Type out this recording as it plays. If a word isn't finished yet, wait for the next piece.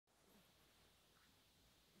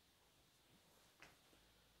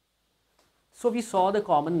So we saw the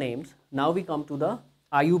common names. Now we come to the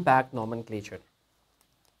IUPAC nomenclature.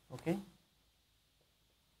 Okay.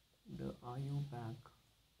 The IUPAC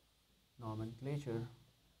nomenclature.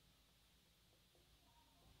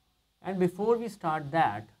 And before we start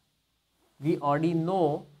that, we already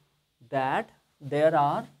know that there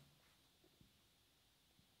are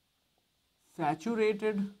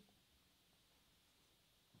saturated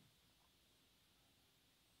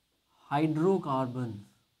hydrocarbons.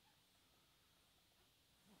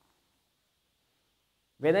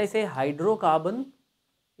 When I say hydrocarbon,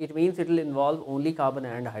 it means it will involve only carbon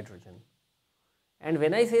and hydrogen. And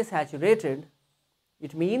when I say saturated,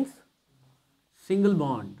 it means single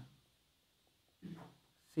bond.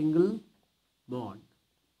 Single bond.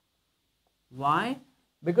 Why?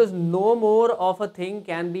 Because no more of a thing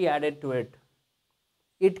can be added to it.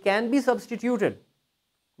 It can be substituted,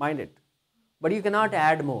 mind it, but you cannot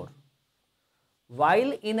add more.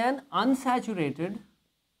 While in an unsaturated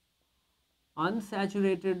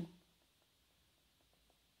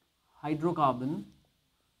hydrocarbon,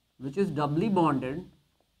 which is doubly bonded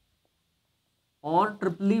or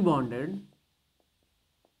triply bonded,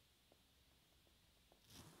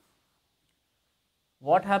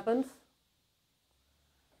 what happens?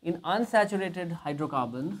 In unsaturated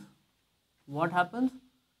hydrocarbons, what happens?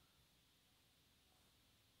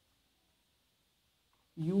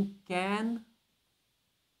 You can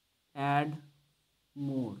add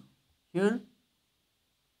more. Here,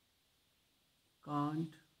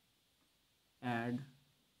 can't add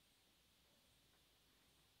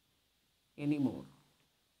any more.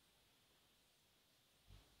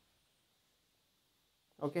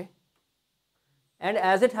 Okay. And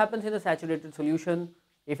as it happens in a saturated solution,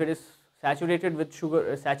 if it is saturated with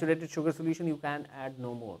sugar, saturated sugar solution, you can add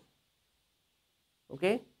no more.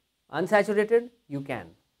 Okay. Unsaturated, you can.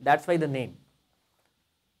 That's why the name.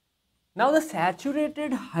 Now the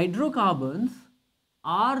saturated hydrocarbons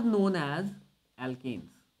are known as alkanes.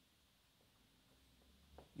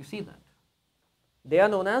 You see that? They are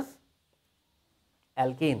known as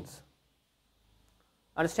alkanes.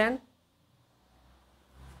 Understand?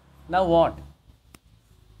 Now what?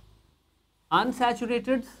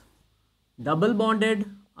 Unsaturated, double bonded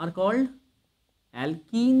are called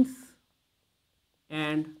alkenes,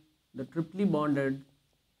 and the triply bonded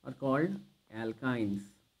are called alkynes.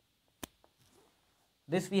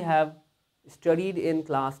 This we have studied in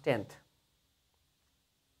class 10th.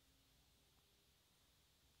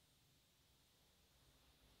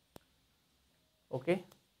 Okay.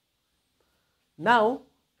 Now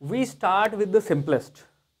we start with the simplest.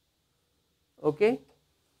 Okay.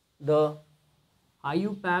 The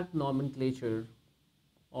IUPAC nomenclature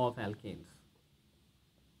of alkanes.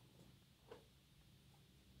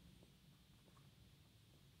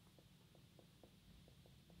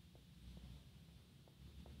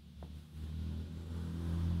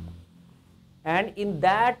 And in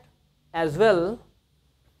that as well,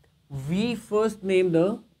 we first name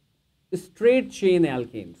the straight chain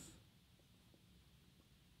alkanes.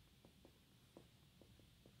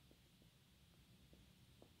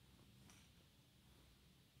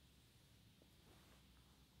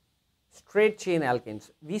 Straight chain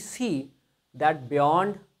alkanes. We see that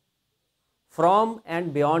from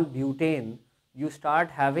and beyond butane, you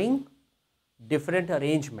start having different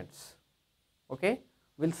arrangements. Okay,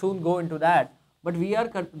 we'll soon go into that, but we are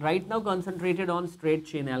right now concentrated on straight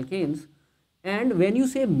chain alkanes. And when you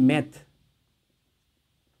say meth,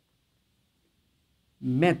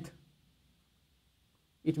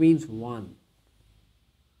 it means one,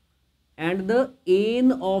 and the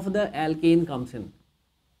ane of the alkane comes in.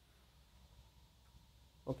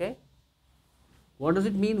 Okay, what does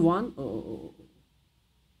it mean, one?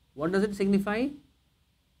 What does it signify?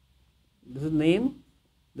 This is name,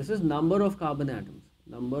 this is number of carbon atoms,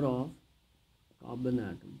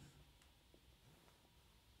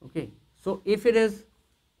 Okay, so if it is,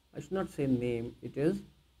 I should not say name, it is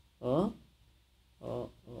a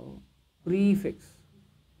prefix,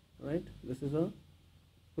 right? This is a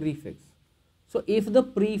prefix. So if the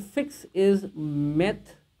prefix is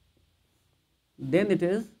meth, then it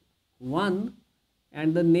is 1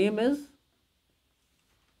 and the name is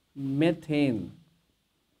methane.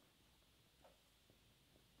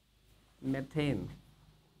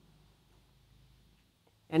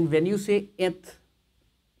 And when you say eth,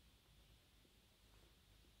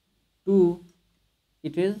 2,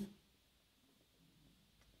 it is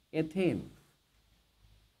ethane.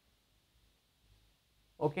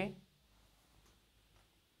 Okay.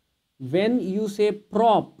 When you say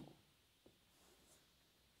prop,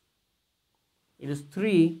 it is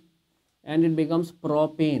 3 and it becomes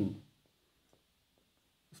propane.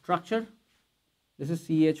 Structure, This is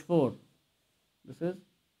CH4. This is,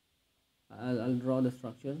 I'll draw the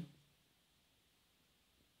structure.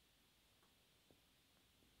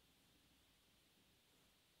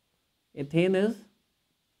 Ethane is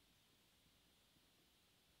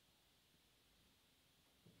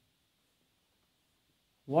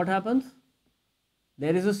what happens?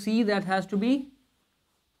 There is a C that has to be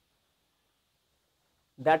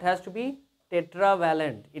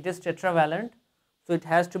tetravalent. It is tetravalent, so it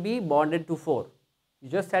has to be bonded to 4. You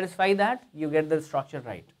just satisfy that, you get the structure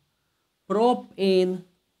right. Propane,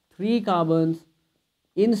 3 carbons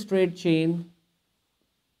in straight chain,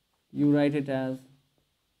 you write it as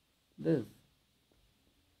this.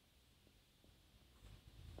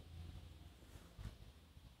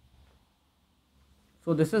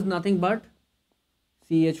 So this is nothing but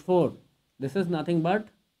CH4. This is nothing but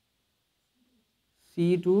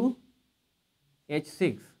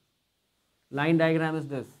C2H6. Line diagram is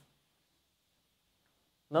this.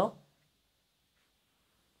 No?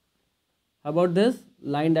 How about this?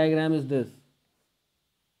 Line diagram is this.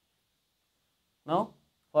 Now,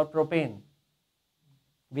 for propane,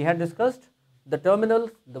 we had discussed the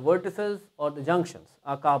terminals, the vertices or the junctions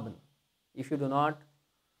are carbon. If you do not,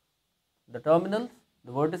 the terminals,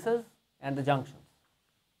 the vertices and the junctions.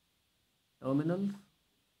 Terminals,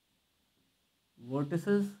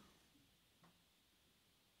 vertices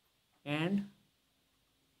and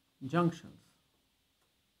junctions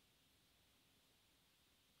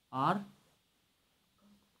are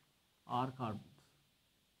carbons.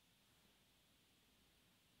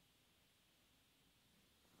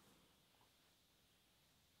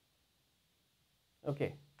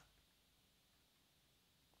 Okay.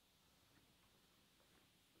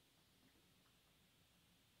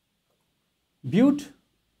 But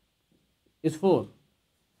is 4.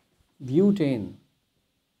 Butane.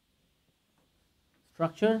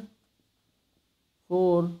 Structure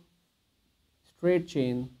 4 straight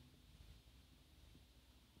chain.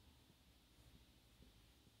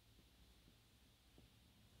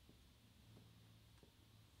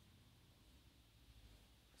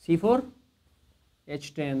 C4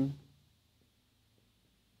 H10,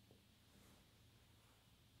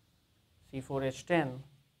 C4H10,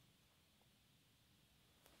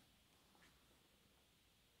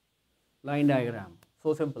 line diagram.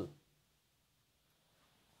 So simple.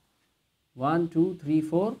 1, 2, 3,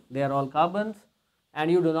 4, they are all carbons, and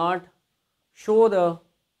you do not show the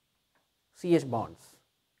CH bonds.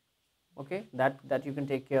 Okay, that you can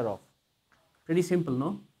take care of. Pretty simple,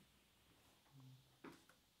 no?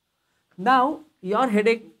 Now your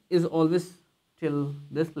headache is always till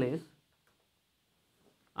this place.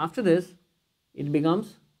 After this, it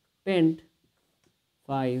becomes pent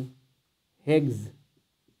 5 hex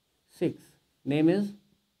 6. Name is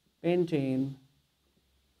pentane,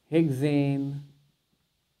 hexane,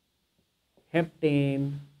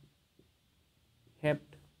 heptane,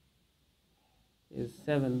 hept is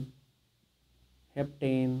 7,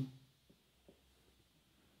 heptane,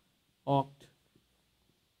 oct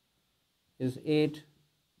is 8,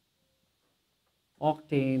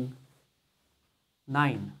 octane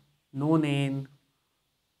 9, nonane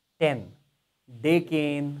 10,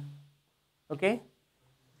 decane. Okay,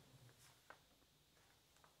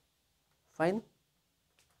 fine.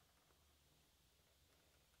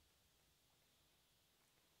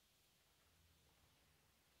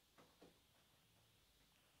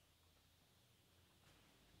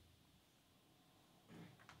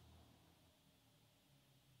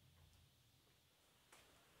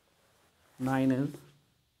 Nine is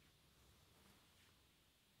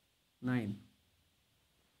 9,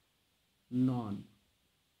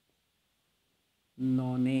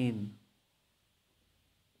 nonane,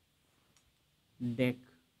 dec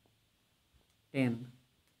 10,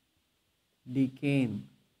 decane.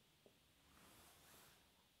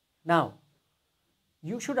 Now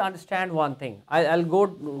you should understand one thing. I'll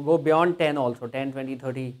go beyond 10 also, 10, 20,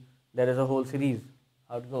 30. There is a whole series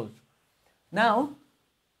how it goes. Now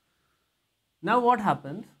what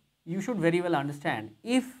happens, you should very well understand,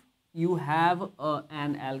 if you have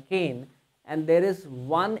an alkane and there is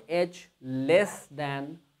one H less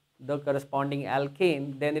than the corresponding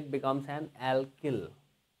alkane, then it becomes an alkyl.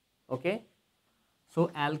 Okay,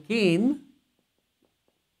 so alkane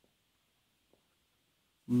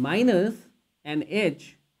minus an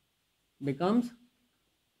H becomes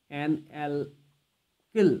an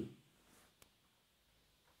alkyl,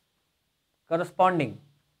 corresponding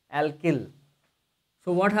alkyl.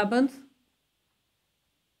 So what happens?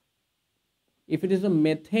 If it is a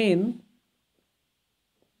methane,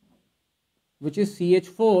 which is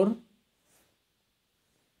CH4,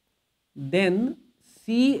 then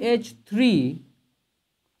CH3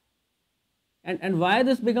 And why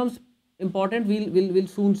this becomes important, we'll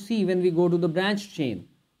soon see when we go to the branch chain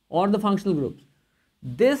or the functional groups.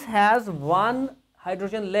 This has one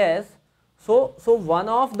hydrogen less, so one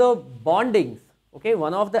of the bondings, okay,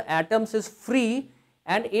 one of the atoms is free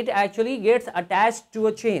and it actually gets attached to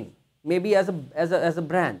a chain, maybe as a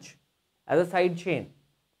branch, as a side chain.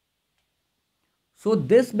 So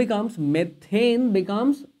this becomes methane,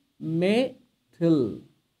 becomes methyl.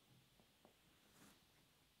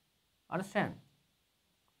 Understand?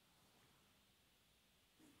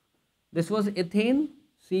 This was ethane,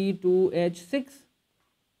 C2H6.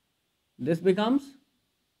 This becomes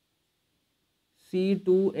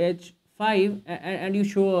C2H5, and you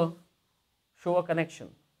show a connection.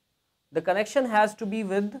 The connection has to be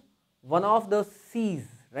with one of the C's,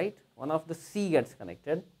 right? One of the C gets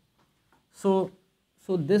connected. So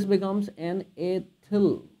this becomes an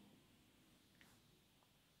ethyl,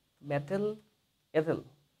 methyl, ethyl.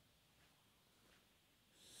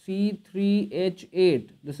 C3H8.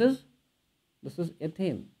 This is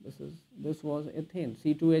ethane. This was ethane.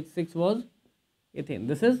 C2H6 was ethane.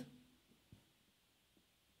 This is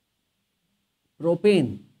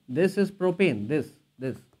propane. This is propane.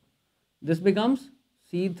 This becomes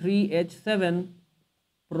C3H7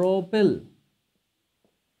 propyl.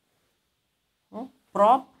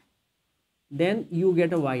 Prop, then you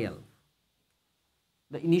get a YL.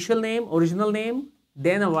 The initial name, original name,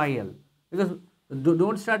 then a YL. Because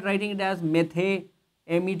don't start writing it as metha,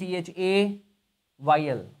 metha,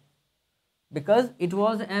 YL. Because it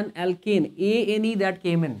was an alkane, ane that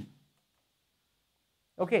came in.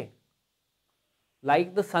 Okay.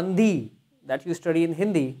 Like the sandhi that you study in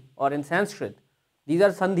Hindi or in Sanskrit. These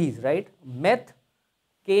are sandhis, right? Meth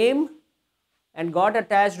came and got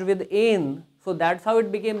attached with ane. So that's how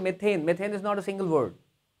it became methane. Methane is not a single word.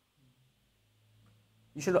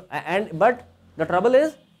 You should, but the trouble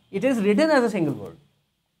is, it is written as a single word.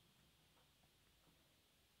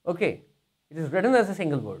 Okay, it is written as a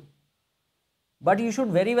single word. But you should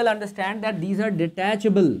very well understand that these are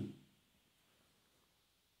detachable.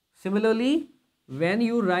 Similarly, when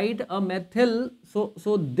you write a methyl,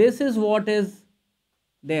 so this is what is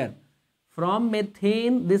there. From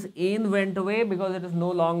methane, this ane went away because it is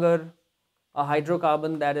no longer a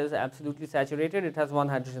hydrocarbon that is absolutely saturated. It has one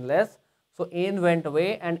hydrogen less. So ane went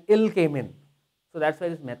away and ill came in. So that's why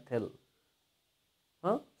it's methyl.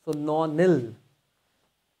 Huh? So nonil.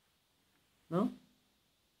 No?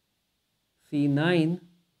 C9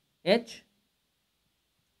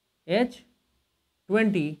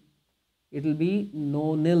 H20, it will be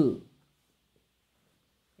nonil.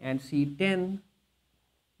 And C10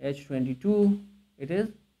 H22, it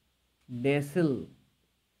is decyl.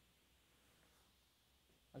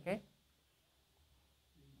 Okay.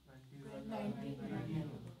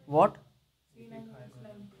 What?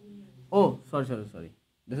 Oh, sorry.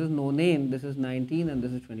 This is nonane, this is 19 and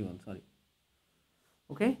this is 21, sorry.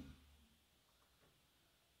 Okay.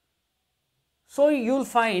 So you'll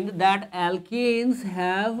find that alkanes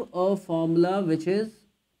have a formula which is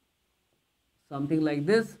something like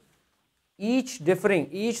this. Each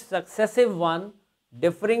successive one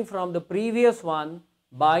differing from the previous one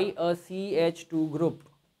by a CH2 group.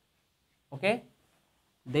 Okay,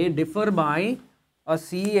 they differ by a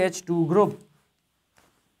CH2 group.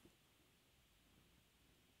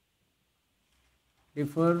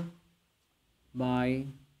 Differ by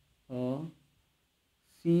a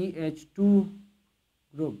CH2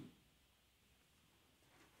 group.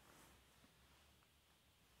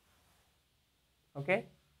 Okay.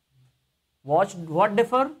 Watch what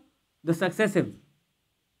differ? The successive.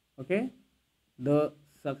 Okay. The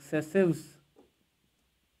successives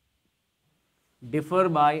differ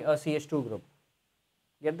by a CH2 group.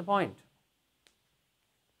 Get the point?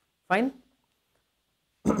 Fine.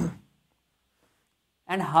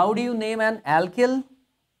 And how do you name an alkyl?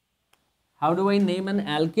 How do I name an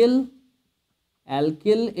alkyl?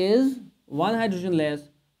 Alkyl is one hydrogen less,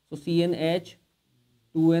 so CnH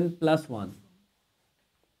 2n plus 1.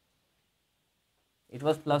 It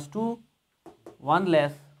was plus 2, 1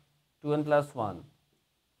 less, 2n plus 1.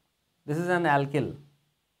 This is an alkyl,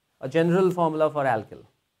 a general formula for alkyl,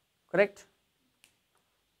 correct?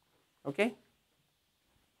 Okay.